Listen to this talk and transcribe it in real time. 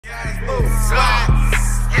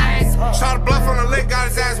Try to bluff on the lick, got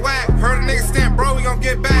his ass whack. Heard a nigga stamp, bro, we gon'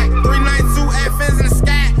 get back. 392 F's in the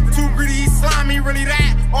sky. Too greedy, he slimy, really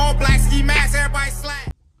that. All black ski mask, everybody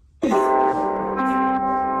slack.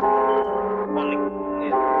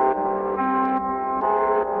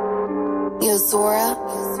 Yo, Zora.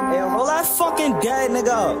 Hey, roll that fucking dead nigga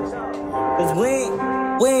up. Cause we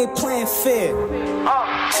ain't playing fair.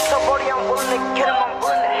 So Brody, I'm willing to get him, I'm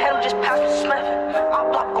willing to hit him, just pass me Smith.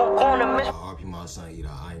 I'm block gon' go on the miss. RP my son Edot,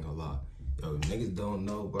 I ain't gonna lie. Yo, niggas don't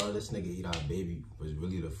know, bro, this nigga Edot Baby was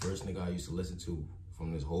really the first nigga I used to listen to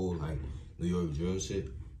from this whole, like, New York drill shit.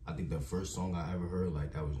 I think the first song I ever heard,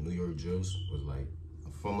 like, that was New York drills, was, like,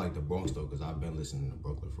 from, like, the Bronx, though, because I've been listening to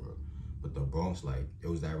Brooklyn for real. But the Bronx, like, it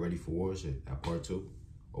was that Ready for War shit, that part 2.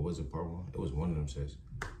 Or was it part 1? It was one of them shits.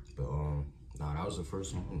 But, nah, that was the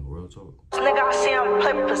first song on the real talk. This nigga, I see him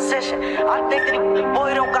play position. I think that he,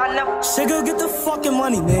 boy, don't got never. Shigga, get the fucking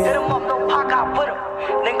money, man. Hit him up, no pocket with him.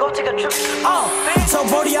 Then go take a trip. So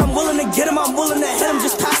Brody, I'm willing to get him, I'm willing to hit him,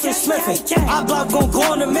 just pass me Smith. I block gon' go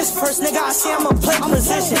on the miss first, nigga, I see I'ma play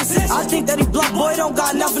position. I think that he block, boy, don't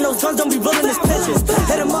got nothing, those guns don't be rolling his pitches.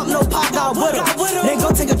 Hit him up, no pocket with him. Then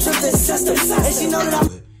go take a trip to his sister. And she know that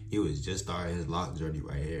I'm. He was just starting his lock journey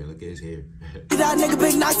right here. Look at his hair. That nigga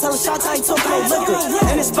big nice, tell a shot how he took no liquor.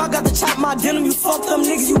 And this spot got to chop my denim, you fuck them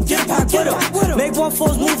niggas, you get back with him. Make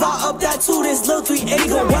 1-4s move out up that 2, this little 380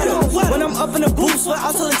 gon' wet him. When I'm up in the booth, swear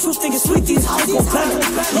I'll tell the truth, think it's sweet, these hoes gon' bend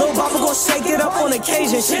him. Lil' Baba gon' shake it up on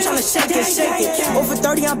occasion, she tryna shake it, shake it. Over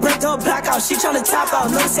 30, I break her back out, she tryna tap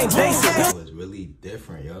out, no, this ain't basic. It's really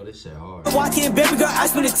different, yo, this shit hard. Walk in, baby girl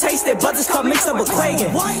asked me to taste it, but this cup mixed up with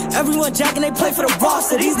Quagan. Everyone jacking, they play for the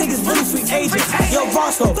roster, these niggas really free agents. Yo,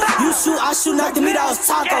 Roscoe, you shoot, I shoot, knock to me, that was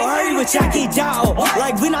Taco. Hurry with Jackie down.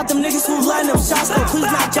 Like, we not them niggas who letting them shots go. Please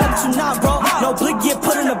not judge you not, bro. No blick get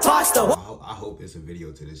put in the box, though. I hope it's a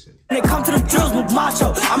video to this shit. When they come to the drills with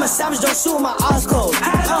macho, I'm a savage, don't shoot with my eyes closed.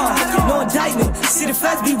 No indictment, see the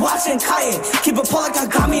feds be watching, kiting. Keep a pull like I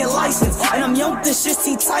got me a license. And I'm young with this shit,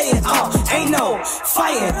 Teen Titan. Ain't no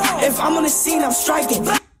fighting. If I'm on the scene, I'm striking.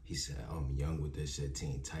 He said, I'm young with this shit,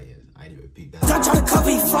 Teen Titan. I didn't repeat that. Don't try to cover,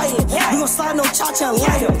 he fighting. We gon' slide no cha-cha and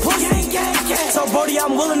light him. So Brody,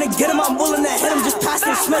 I'm willing to get him, I'm willing to hit him, just pass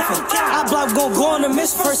him Smithing. I block gon' go on the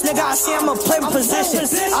miss first, nigga, I see I'ma play my position.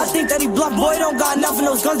 I think that he block, boy, don't got nothing,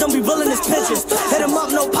 those guns don't be willing his pitches. Hit him up,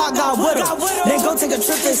 no pot, got with him. Then go take a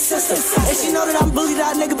trip to his sister. And she know that I'm bully,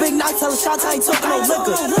 that nigga big knock, tell a shot how he took no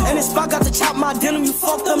liquor. And this spot got to chop my denim, you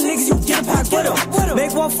fuck them niggas, you get a pack with him.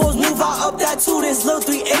 Make 1-4s move out up that 2, this little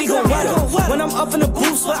 380 gon' wet him. When I'm up in the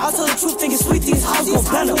booth, swear I'll tell the truth, think it's sweet, these hoes gon'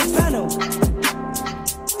 bend him.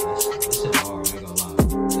 This shit hard, I ain't gonna lie.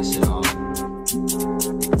 This shit hard.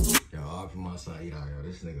 Yo, RP my son Edot, yo,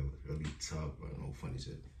 this nigga really tough, bro. No funny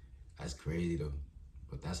shit. That's crazy though.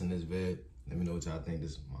 But that's in this vid. Let me know what y'all think.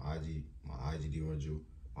 This is my IG Diorju,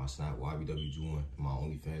 my Snap YBWJ1, my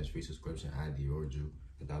Onlyfans free subscription at Diorju.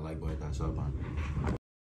 Hit that like button, hit that sub button.